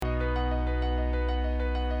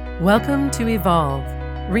Welcome to Evolve,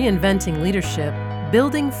 Reinventing Leadership,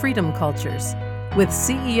 Building Freedom Cultures, with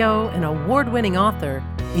CEO and award-winning author,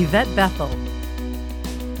 Yvette Bethel.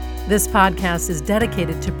 This podcast is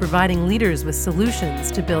dedicated to providing leaders with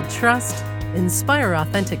solutions to build trust, inspire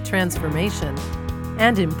authentic transformation,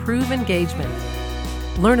 and improve engagement.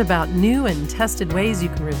 Learn about new and tested ways you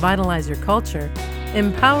can revitalize your culture,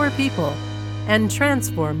 empower people, and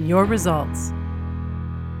transform your results.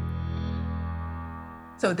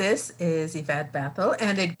 So this is Yvette Bethel,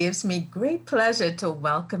 and it gives me great pleasure to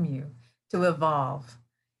welcome you to Evolve.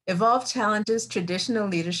 Evolve challenges traditional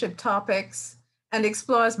leadership topics and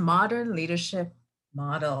explores modern leadership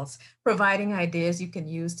models, providing ideas you can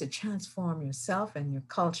use to transform yourself and your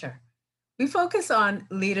culture. We focus on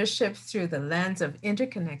leadership through the lens of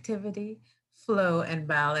interconnectivity, flow, and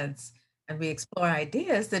balance, and we explore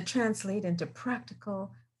ideas that translate into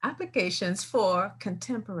practical applications for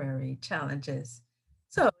contemporary challenges.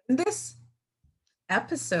 So, in this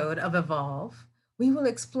episode of Evolve, we will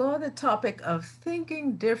explore the topic of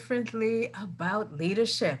thinking differently about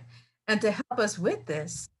leadership. And to help us with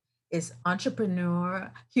this is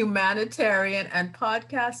entrepreneur, humanitarian, and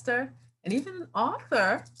podcaster, and even an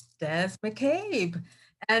author, Des McCabe.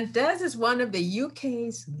 And Des is one of the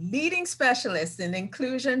UK's leading specialists in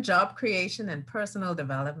inclusion, job creation, and personal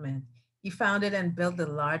development. He founded and built the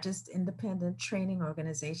largest independent training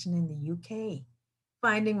organization in the UK,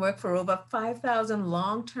 finding work for over 5,000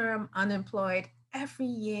 long term unemployed every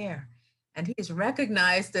year. And he is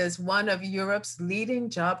recognized as one of Europe's leading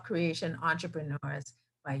job creation entrepreneurs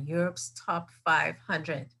by Europe's top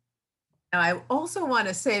 500. Now, I also want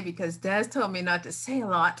to say, because Des told me not to say a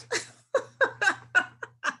lot,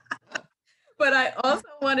 but I also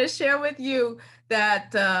want to share with you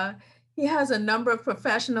that he has a number of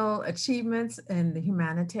professional achievements in the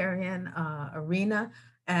humanitarian arena.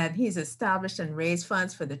 And he's established and raised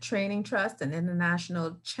funds for the Training Trust, an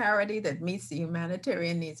international charity that meets the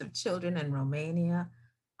humanitarian needs of children in Romania.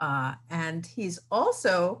 And he's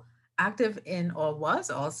also active in, or was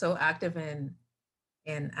also active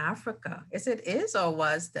in Africa. Is or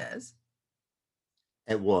was, Des?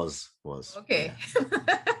 It was, Okay.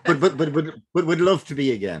 yeah. But would love to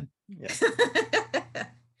be again. Yeah.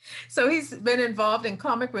 So he's been involved in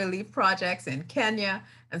comic relief projects in Kenya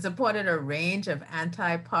and supported a range of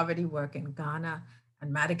anti-poverty work in Ghana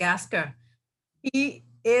and Madagascar. He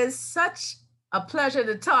is such a pleasure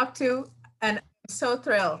to talk to, and I'm so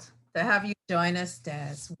thrilled to have you join us,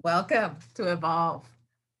 Des. Welcome to Evolve.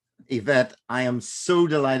 Yvette, I am so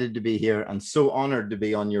delighted to be here and so honored to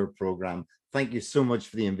be on your program. Thank you so much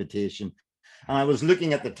for the invitation. And I was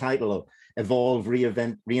looking at the title of Evolve,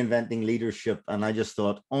 Reinventing Leadership, and I just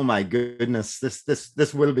thought, oh my goodness,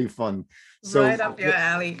 this will be fun. So, right up your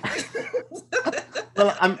alley.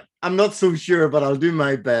 Well, I'm not so sure, but I'll do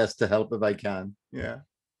my best to help if I can. Yeah.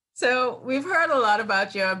 So we've heard a lot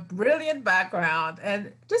about your brilliant background,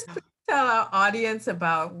 and just please tell our audience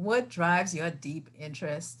about what drives your deep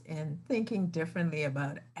interest in thinking differently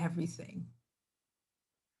about everything.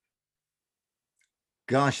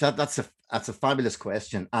 Gosh, that's a fabulous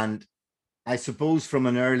question. And I suppose from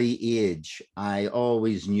an early age, I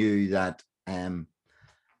always knew that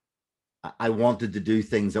I wanted to do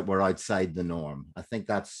things that were outside the norm. I think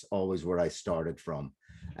that's always where I started from.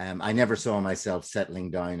 I never saw myself settling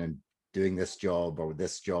down and doing this job or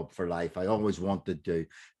this job for life. I always wanted to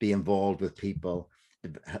be involved with people,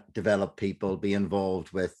 develop people, be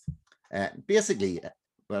involved with basically,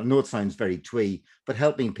 well, I know it sounds very twee, but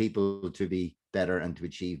helping people to be better and to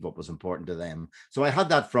achieve what was important to them. So I had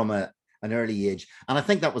that from an early age. And I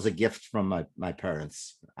think that was a gift from my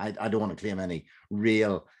parents. I don't want to claim any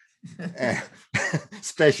real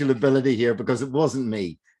special ability here because it wasn't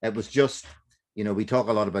me. It was just, we talk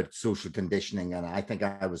a lot about social conditioning, and I think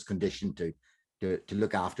I was conditioned to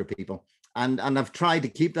look after people. And I've tried to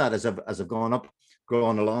keep that as I've gone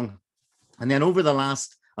along. And then over the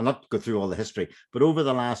last, I'll not go through all the history, but over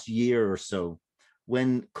the last year or so,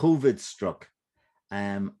 when COVID struck,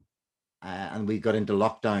 and we got into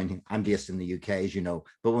lockdown. I'm based in the UK, as you know,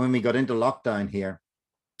 but when we got into lockdown here,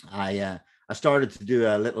 I started to do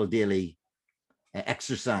a little daily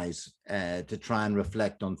exercise to try and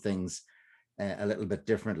reflect on things a little bit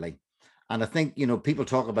differently. And I think, people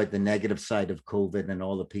talk about the negative side of COVID and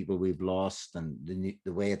all the people we've lost and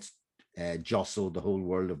the way it's jostled the whole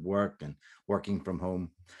world of work and working from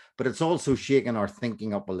home. But it's also shaken our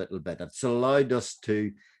thinking up a little bit. It's allowed us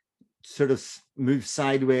to sort of move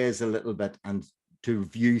sideways a little bit and to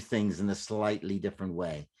view things in a slightly different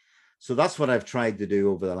way. So that's what I've tried to do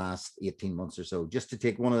over the last 18 months or so, just to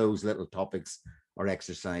take one of those little topics or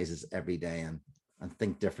exercises every day and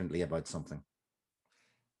think differently about something.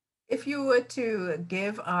 if you were to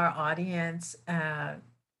give our audience,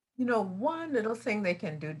 one little thing they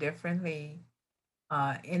can do differently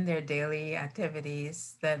in their daily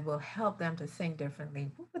activities that will help them to think differently,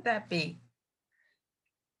 what would that be?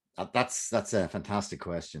 That's a fantastic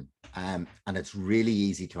question, and it's really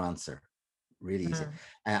easy to answer. Really easy.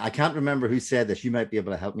 Mm. I can't remember who said this. You might be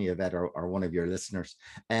able to help me, Yvette, or one of your listeners.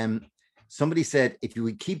 Um, Somebody said, if you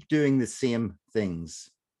would keep doing the same things,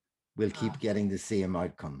 we'll keep Ah, getting the same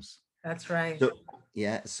outcomes. that's right. So,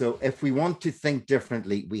 yeah. So if we want to think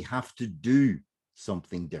differently, we have to do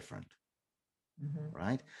something different, Mhm.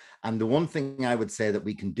 right? And the one thing I would say that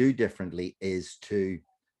we can do differently is to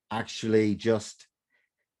actually just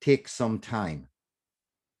take some time.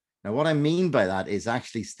 Now, what I mean by that is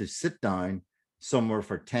actually to sit down somewhere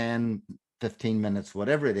for 10, 15 minutes,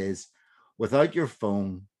 whatever it is, without your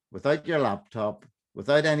phone, without your laptop,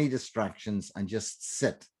 without any distractions, and just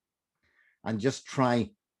sit and just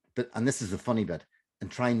try. But, and this is the funny bit,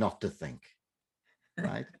 and try not to think,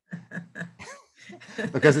 right?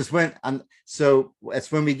 Because it's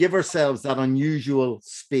when we give ourselves that unusual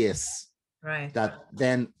space Right. that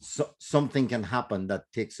then something can happen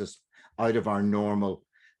that takes us out of our normal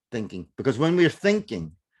thinking. Because when we're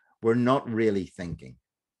thinking, we're not really thinking.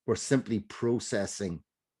 We're simply processing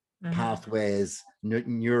Mhm. pathways,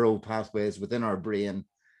 neural pathways within our brain.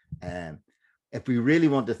 Um, if we really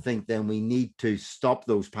want to think, then we need to stop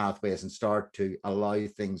those pathways and start to allow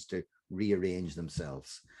things to rearrange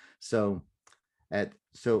themselves. So,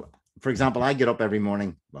 so for example, I get up every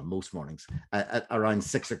morning, well, most mornings, at around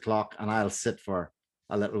 6 o'clock, and I'll sit for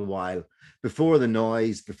a little while before the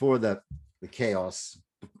noise, before the chaos,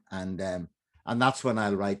 and that's when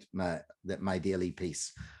I'll write my daily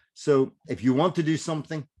piece. So if you want to do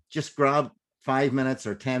something, just grab 5 minutes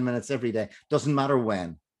or 10 minutes every day. Doesn't matter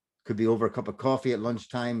when. Could be over a cup of coffee at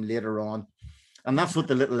lunchtime, later on. And that's what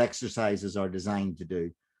the little exercises are designed to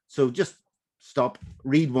do. So just stop,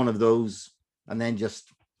 read one of those, and then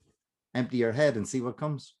just empty your head and see what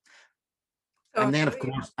comes. So, And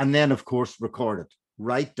then of course, record it.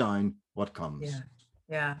 Write down what yeah, comes.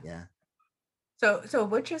 yeah. Yeah. So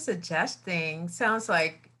what you're suggesting sounds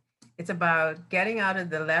like it's about getting out of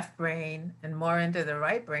the left brain and more into the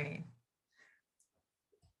right brain.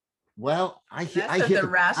 Well, Less I of hear the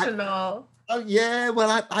rational. oh yeah.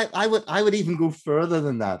 Well, I would even go further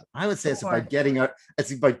than that. I would say Or it's about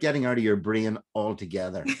getting out of your brain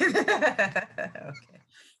altogether. okay.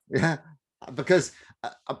 Yeah. Because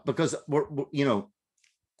because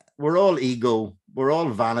we're all ego, we're all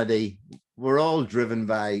vanity, we're all driven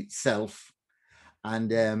by self.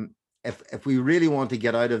 And if we really want to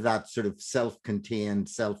get out of that sort of self-contained,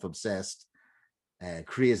 self-obsessed,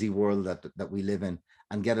 crazy world that we live in,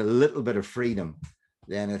 and get a little bit of freedom,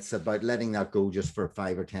 then it's about letting that go just for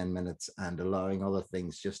 5 or 10 minutes and allowing other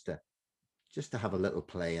things just to have a little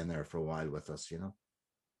play in there for a while with us,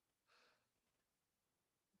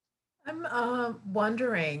 I'm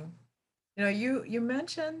wondering, you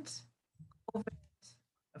mentioned COVID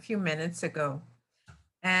a few minutes ago,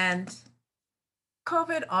 and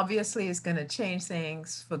COVID obviously is going to change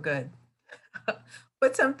things for good.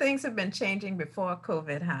 But some things have been changing before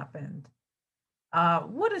COVID happened.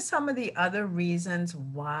 What are some of the other reasons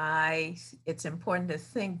why it's important to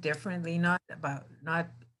think differently, not about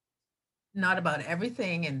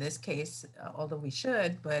everything in this case, although we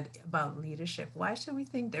should, but about leadership? Why should we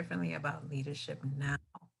think differently about leadership now?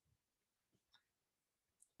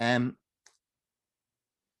 um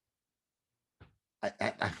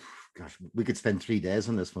gosh, we could spend 3 days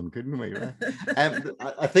on this one, couldn't we? Right?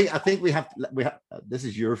 I think we have this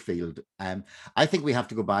is your field. I think we have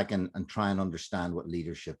to go back and try and understand what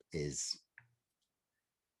leadership is.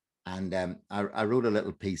 And I wrote a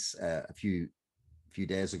little piece a few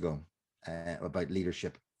days ago about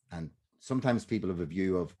leadership. And sometimes people have a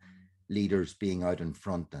view of leaders being out in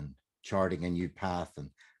front and charting a new path and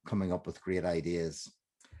coming up with great ideas.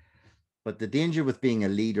 But the danger with being a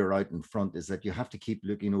leader out in front is that you have to keep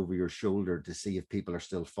looking over your shoulder to see if people are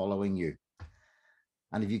still following you.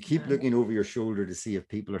 And if you keep Mhm. looking over your shoulder to see if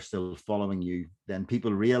people are still following you, then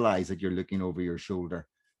people realize that you're looking over your shoulder,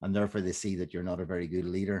 and therefore they see that you're not a very good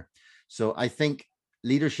leader. So I think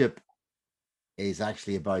leadership is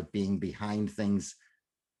actually about being behind things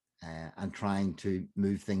and trying to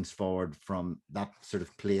move things forward from that sort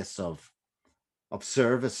of place of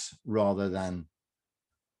service rather than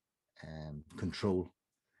control.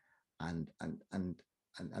 And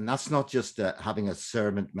that's not just having a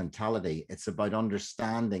servant mentality. It's about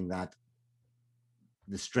understanding that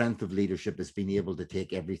the strength of leadership is being able to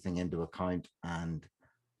take everything into account and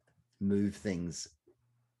move things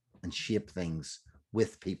and shape things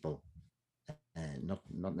with people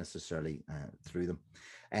not necessarily through them.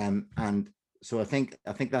 And so I think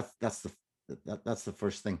that's the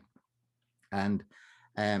first thing. And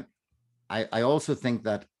I also think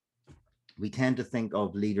that we tend to think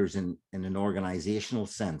of leaders in an organizational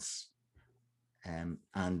sense.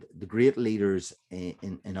 And the great leaders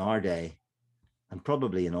in our day, and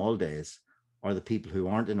probably in all days, are the people who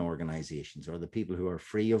aren't in organizations, or the people who are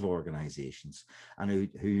free of organizations, and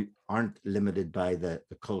who aren't limited by the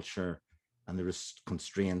culture and the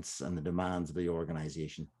constraints and the demands of the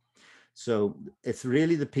organization. So it's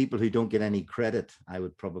really the people who don't get any credit, I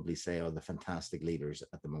would probably say, are the fantastic leaders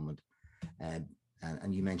at the moment.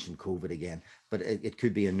 And you mentioned COVID again, but it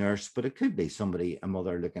could be a nurse, but it could be somebody, a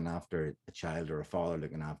mother looking after a child, or a father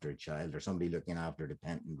looking after a child, or somebody looking after a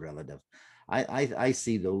dependent relative. I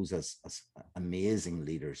see those as amazing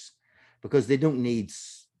leaders, because they don't need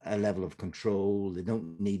a level of control. They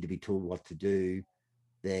don't need to be told what to do.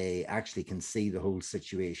 They actually can see the whole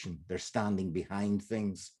situation. They're standing behind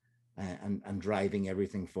things and driving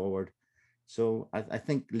everything forward. So I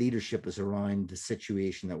think leadership is around the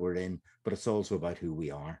situation that we're in, but it's also about who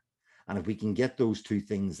we are. And if we can get those two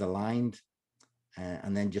things aligned,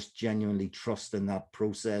 and then just genuinely trust in that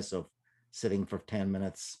process of sitting for 10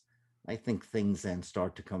 minutes, I think things then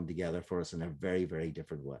start to come together for us in a very, very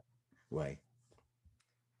different way.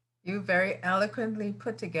 You very eloquently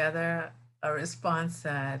put together a response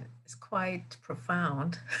that is quite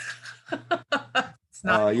profound. It's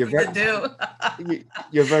not You're easy very, to do.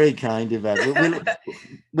 you're very kind, Yvette.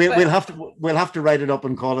 We'll have to write it up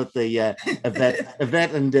and call it the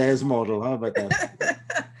Yvette and Des model. How about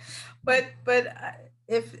that? but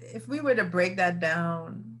if we were to break that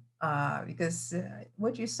down, because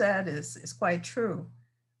what you said is quite true,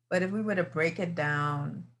 but if we were to break it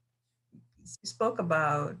down, you spoke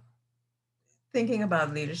about thinking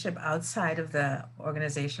about leadership outside of the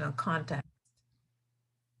organizational context.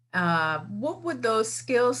 What would those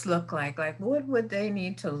skills look like? Like, what would they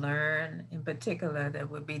need to learn in particular that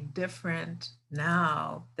would be different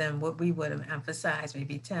now than what we would have emphasized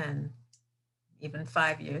maybe 10, even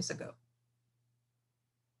 5 years ago?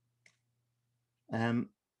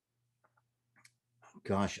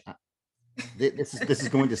 Gosh, this is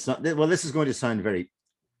going to sound, well, this is going to sound very,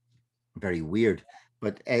 very weird,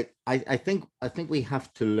 but I think we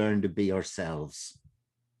have to learn to be ourselves.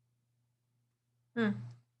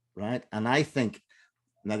 Right. And I think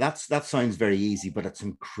now that sounds very easy, but it's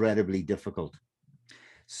incredibly difficult.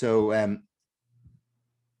 So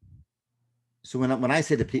so when I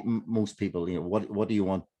say to most people, you know, what do you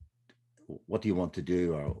want to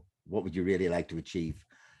do, or what would you really like to achieve?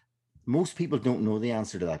 Most people don't know the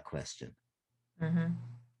answer to that question.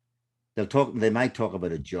 Mm-hmm. They might talk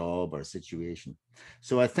about a job or a situation.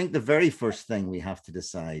 So I think the very first thing we have to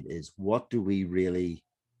decide is, what do we really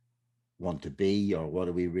want to be, or what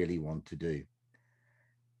do we really want to do?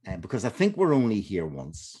 And because I think we're only here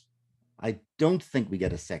once, I don't think we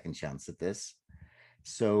get a second chance at this.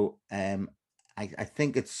 So I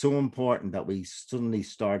think it's so important that we suddenly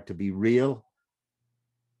start to be real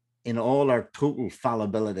in all our total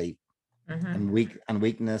fallibility, mm-hmm. and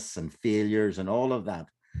weakness and failures and all of that.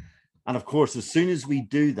 And of course, as soon as we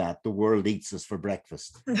do that, the world eats us for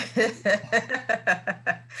breakfast. Because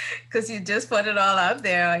you just put it all out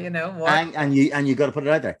there, you know. And you got to put it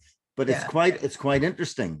out there. But it's quite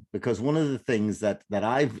interesting, because one of the things that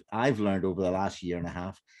I've learned over the last year and a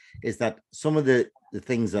half is that some of the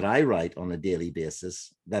things that I write on a daily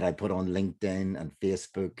basis, that I put on LinkedIn and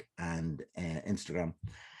Facebook and Instagram,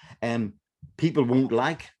 people won't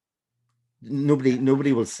like.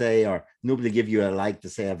 Nobody will say, or nobody give you a like to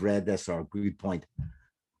say, I've read this, or a good point.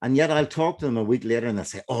 And yet I'll talk to them a week later and they'll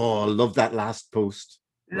say, oh, I love that last post.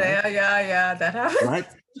 Right? Yeah. That happens. Right.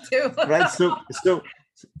 Too. Right.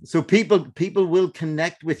 So people will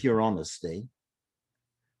connect with your honesty,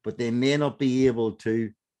 but they may not be able to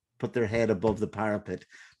put their head above the parapet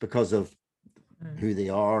because of who they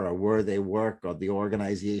are, or where they work, or the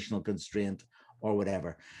organizational constraint, or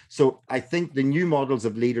whatever. So I think the new models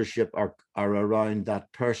of leadership are around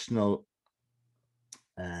that personal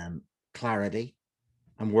clarity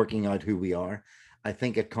and working out who we are. I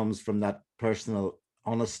think it comes from that personal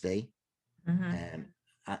honesty. Mm-hmm.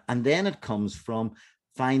 And then it comes from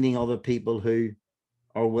finding other people who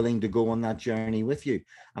are willing to go on that journey with you.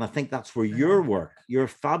 And I think that's where your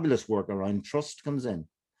fabulous work around trust comes in.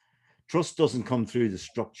 Trust doesn't come through the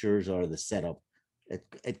structures or the setup.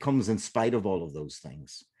 It comes in spite of all of those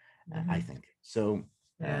things, I think. So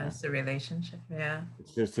it's the relationship. Yeah,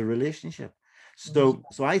 it's just a relationship. So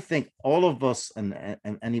I think all of us, and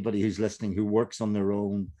anybody who's listening who works on their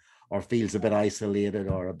own, or feels a bit isolated,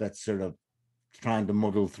 or a bit sort of trying to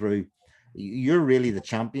muddle through, You're really the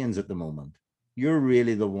champions at the moment. You're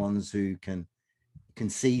really the ones who can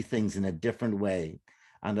see things in a different way.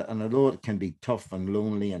 And although it can be tough and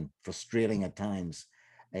lonely and frustrating at times,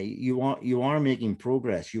 you are making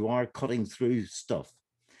progress. You are cutting through stuff.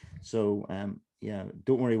 So yeah,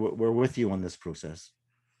 don't worry, we're with you on this process.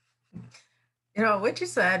 You know, what you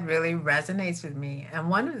said really resonates with me. And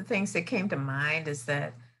one of the things that came to mind is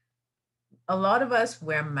that a lot of us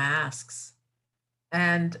wear masks.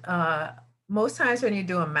 And most times when you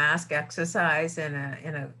do a mask exercise in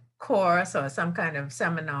a course or some kind of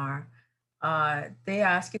seminar, they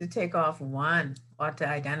ask you to take off one or to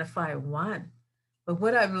identify one. But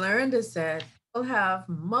what I've learned is that people have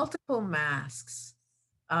multiple masks.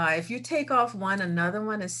 If you take off one, another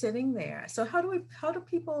one is sitting there. So how do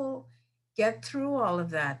people get through all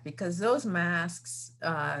of that? Because those masks,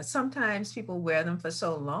 sometimes people wear them for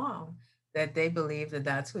so long that they believe that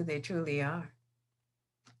that's who they truly are.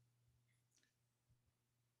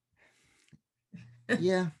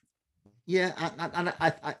 Yeah, yeah,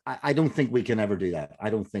 I don't think we can ever do that. I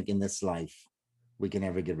don't think in this life we can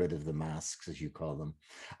ever get rid of the masks, as you call them.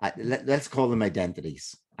 Let's call them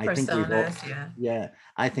identities. I think we've all, Personas, yeah. yeah,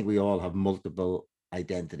 I think we all have multiple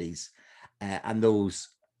identities, and those,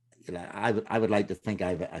 I would like to think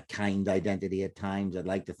I have a kind identity at times. I'd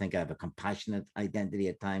like to think I have a compassionate identity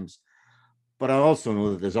at times, but I also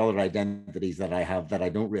know that there's other identities that I have that I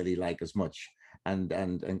don't really like as much, and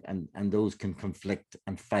those can conflict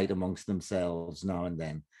and fight amongst themselves now and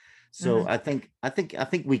then. So Mhm. I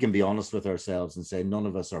think we can be honest with ourselves and say none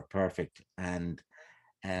of us are perfect, and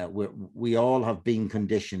we all have been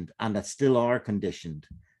conditioned and that still are conditioned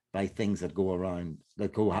by things that go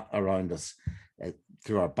around us, uh,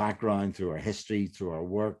 through our background, through our history, through our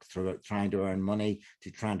work, through trying to earn money,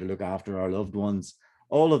 to trying to look after our loved ones.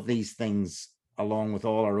 All of these things, along with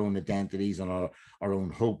all our own identities and our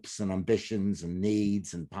own hopes and ambitions and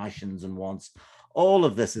needs and passions and wants, all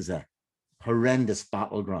of this is a horrendous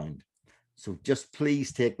battleground. So just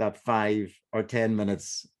please take that 5 or 10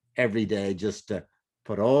 minutes every day just to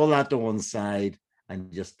put all that to one side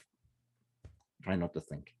and just try not to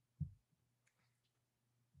think.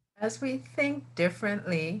 As we think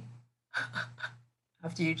differently,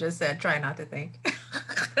 after you just said try not to think,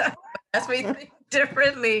 as we think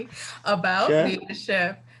differently about Yeah.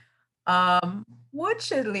 leadership, what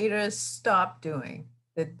should leaders stop doing?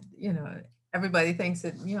 That, everybody thinks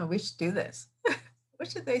that, we should do this.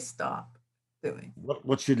 What should they stop doing?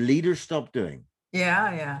 What should leaders stop doing?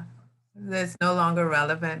 Yeah, yeah. That's no longer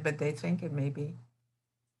relevant, but they think it may be.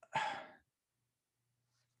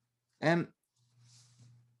 Um,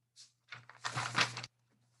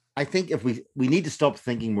 I think if we need to stop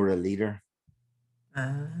thinking we're a leader,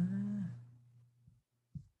 Ah,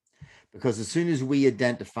 because as soon as we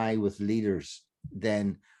identify with leaders,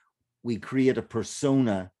 then we create a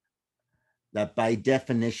persona that by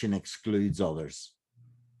definition excludes others.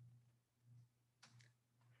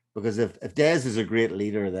 Because if Des is a great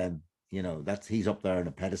leader, then that's he's up there on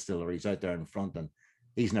a pedestal or he's out there in front, and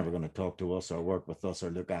he's never going to talk to us or work with us or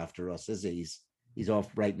look after us, is he? He's off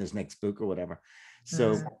writing his next book or whatever.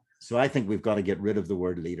 So mm, so I think we've got to get rid of the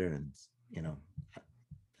word leader, and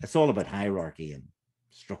it's all about hierarchy and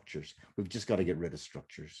structures. We've just got to get rid of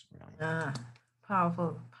structures, really. ah,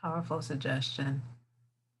 powerful, powerful suggestion.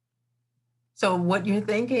 So what you're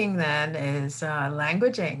thinking then is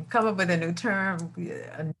languaging. Come up with a new term,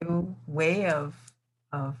 a new way of.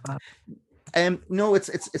 No,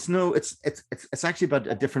 it's actually about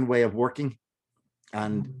a different way of working,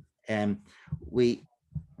 and we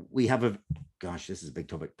we have a gosh, this is a big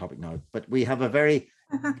topic now, but um, we have a very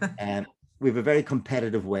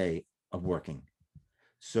competitive way of working.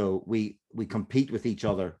 So we compete with each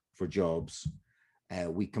other for jobs.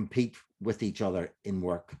 We compete with each other in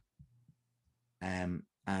work. And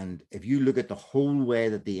if you look at the whole way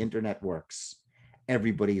that the internet works,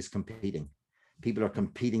 everybody is competing. People are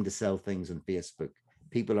competing to sell things on Facebook.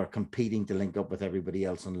 People are competing to link up with everybody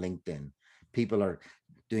else on LinkedIn. People are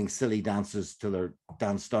doing silly dances till they're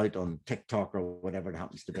danced out on TikTok or whatever it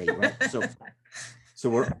happens to be, right? So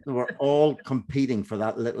we're all competing for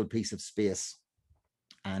that little piece of space.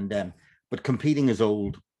 And but competing is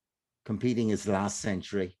old. Competing is last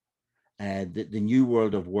century. The new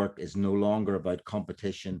world of work is no longer about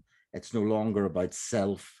competition. It's no longer about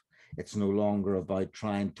self. It's no longer about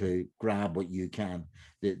trying to grab what you can.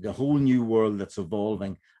 The whole new world that's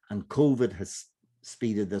evolving, and COVID has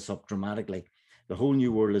speeded this up dramatically. The whole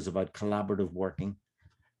new world is about collaborative working,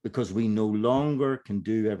 because we no longer can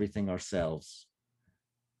do everything ourselves.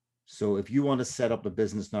 So if you want to set up a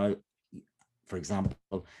business now, for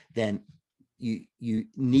example, then you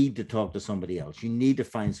need to talk to somebody else. You need to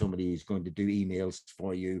find somebody who's going to do emails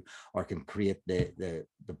for you, or can create the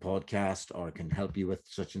podcast, or can help you with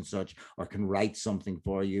such and such, or can write something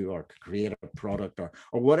for you, or create a product, or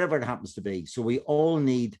whatever it happens to be. So we all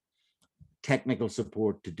need technical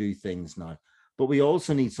support to do things now, but we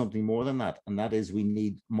also need something more than that, and that is we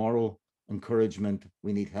need moral encouragement.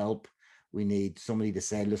 We need help. We need somebody to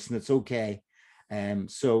say, listen, it's okay.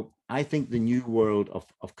 So I think the new world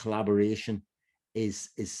of collaboration is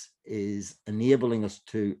enabling us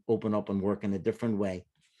to open up and work in a different way.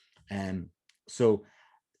 So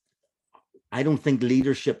I don't think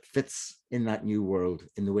leadership fits in that new world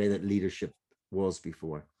in the way that leadership was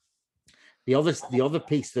before. The other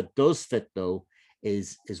piece that does fit, though,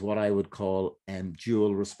 is what I would call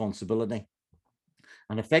dual responsibility.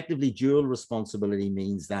 And effectively, dual responsibility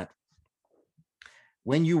means that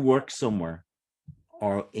when you work somewhere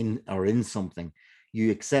or in something, you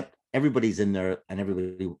accept everybody's in there and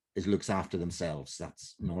everybody looks after themselves.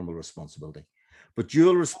 That's normal responsibility. But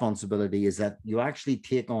dual responsibility is that you actually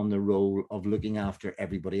take on the role of looking after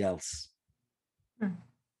everybody else.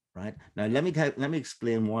 Right? Now, let me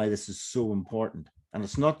explain why this is so important. And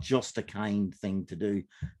it's not just a kind thing to do,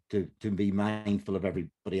 to be mindful of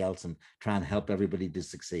everybody else and try and help everybody to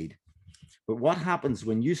succeed. But what happens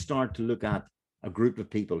when you start to look at a group of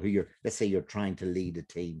people who let's say you're trying to lead a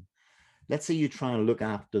team. Let's say you try and look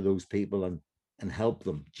after those people and help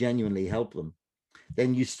them, genuinely help them.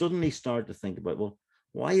 Then you suddenly start to think about, well,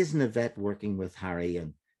 why isn't Yvette working with Harry?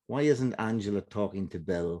 And why isn't Angela talking to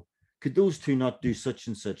Bill? Could those two not do such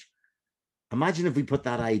and such? Imagine if we put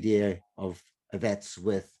that idea of Yvette's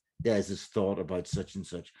with Des's thought about such and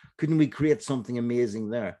such. Couldn't we create something amazing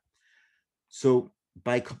there? So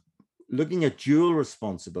by looking at dual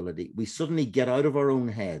responsibility, we suddenly get out of our own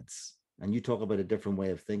heads. And you talk about a different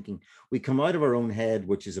way of thinking. We come out of our own head,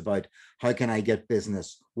 which is about how can I get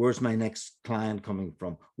business? Where's my next client coming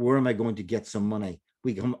from? Where am I going to get some money?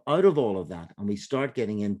 We come out of all of that and we start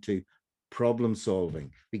getting into problem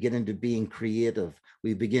solving. We get into being creative.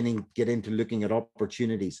 We get into looking at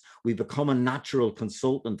opportunities. We become a natural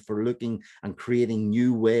consultant for looking and creating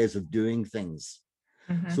new ways of doing things.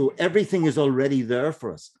 So everything is already there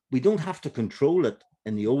for us. We don't have to control it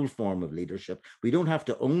in the old form of leadership. We don't have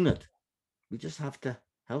to own it. We just have to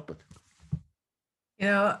help it. You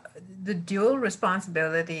know, the dual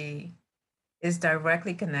responsibility is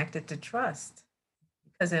directly connected to trust.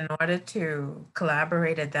 Because in order to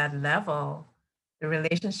collaborate at that level, the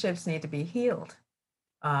relationships need to be healed.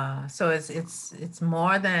 So it's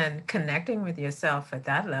more than connecting with yourself at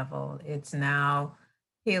that level. It's now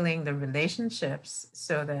healing the relationships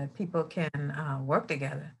so that people can work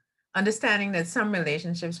together, understanding that some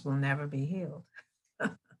relationships will never be healed.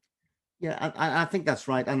 Yeah, I think that's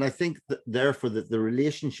right. And I think that therefore that the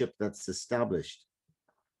relationship that's established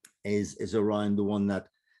is around the one that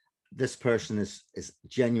this person is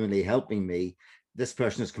genuinely helping me. This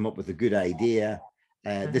person has come up with a good idea.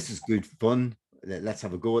 This is good fun. Let's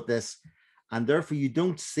have a go at this. And therefore you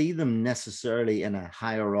don't see them necessarily in a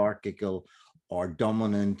hierarchical or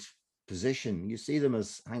dominant position. You see them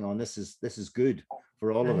as, hang on, this is good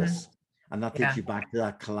for all of us. And that takes you back to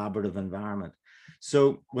that collaborative environment.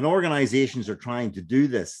 So when organizations are trying to do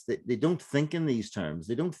this, they don't think in these terms.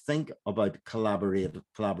 They don't think about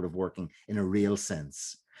collaborative working in a real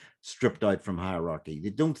sense, stripped out from hierarchy.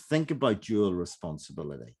 They don't think about dual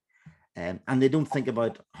responsibility. And they don't think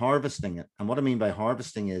about harvesting it. And what I mean by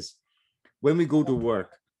harvesting is when we go to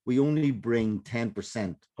work, we only bring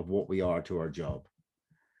 10% of what we are to our job.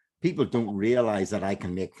 People don't realize that I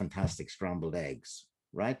can make fantastic scrambled eggs,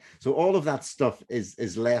 right? So all of that stuff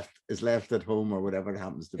is left at home or whatever it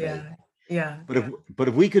happens to be. Yeah. But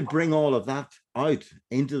if we could bring all of that out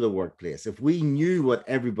into the workplace, if we knew what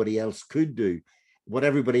everybody else could do, what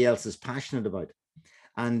everybody else is passionate about,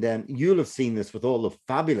 and you'll have seen this with all the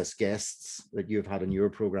fabulous guests that you've had in your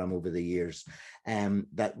program over the years, and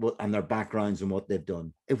their backgrounds and what they've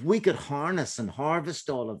done. If we could harness and harvest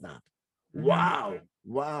all of that,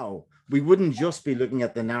 wow, we wouldn't just be looking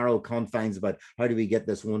at the narrow confines about how do we get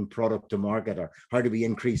this one product to market or how do we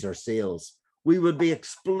increase our sales. We would be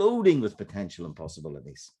exploding with potential and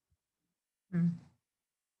possibilities.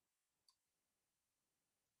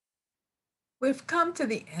 We've come to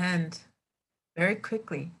the end very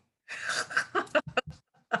quickly.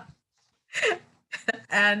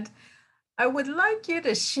 And I would like you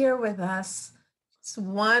to share with us just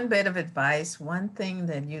one bit of advice, one thing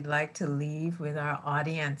that you'd like to leave with our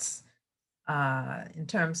audience in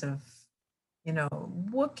terms of,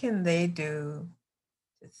 what can they do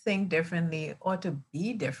to think differently or to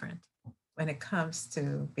be different when it comes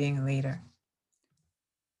to being a leader?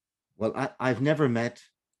 Well, I've never met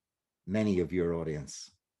many of your audience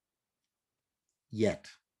yet,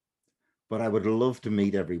 but I would love to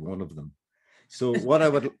meet every one of them. So what I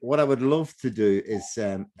would love to do is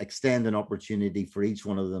extend an opportunity for each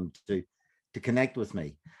one of them to connect with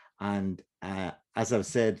me. And as I've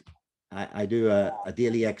said, I do a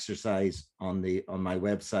daily exercise on my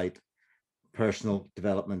website,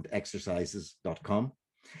 personaldevelopmentexercises.com.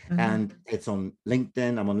 Mhm. And it's on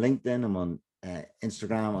LinkedIn. I'm on LinkedIn. I'm on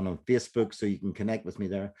Instagram. I'm on Facebook, so you can connect with me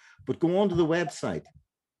there. But go onto the website,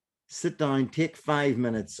 sit down, take 5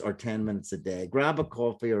 minutes or 10 minutes a day, grab a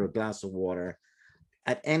coffee or a glass of water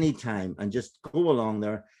at any time, and just go along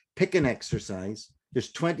there, pick an exercise.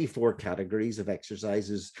 There's 24 categories of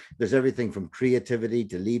exercises. There's everything from creativity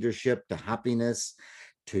to leadership to happiness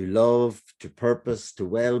to love to purpose to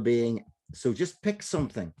well-being. So just pick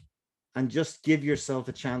something and just give yourself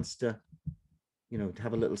a chance to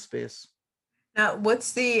have a little space. Now,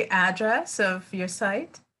 what's the address of your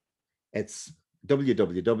site? It's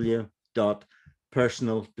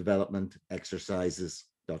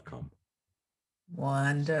www.personaldevelopmentexercises.com.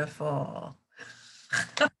 Wonderful.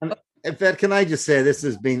 And Yvette, can I just say, this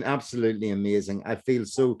has been absolutely amazing. I feel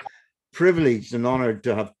so privileged and honored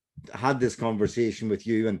to have had this conversation with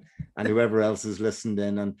you and whoever else has listened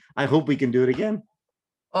in. And I hope we can do it again.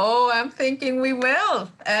 Oh, I'm thinking we will.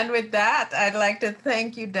 And with that, I'd like to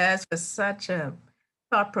thank you, Des, for such a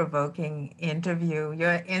thought-provoking interview.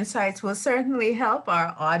 Your insights will certainly help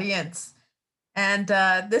our audience. And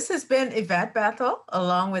this has been Yvette Bethel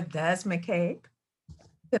along with Des McCabe.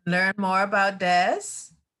 You can learn more about Des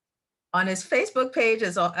on his Facebook page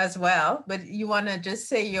as well. But you want to just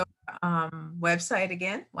say your website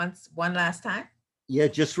again, one last time? Yeah,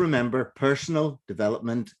 just remember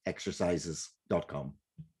personaldevelopmentexercises.com.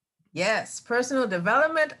 Yes,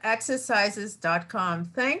 personaldevelopmentexercises.com.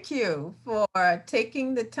 Thank you for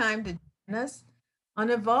taking the time to join us on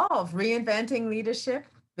Evolve, Reinventing Leadership,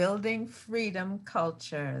 Building Freedom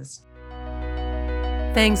Cultures.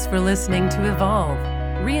 Thanks for listening to Evolve,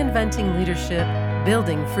 Reinventing Leadership,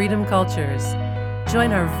 Building Freedom Cultures.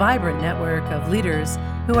 Join our vibrant network of leaders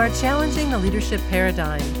who are challenging the leadership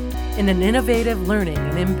paradigm in an innovative learning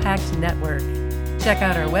and impact network. Check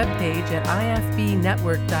out our webpage at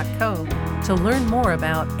ifbnetwork.co to learn more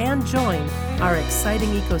about and join our exciting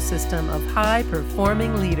ecosystem of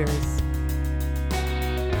high-performing leaders.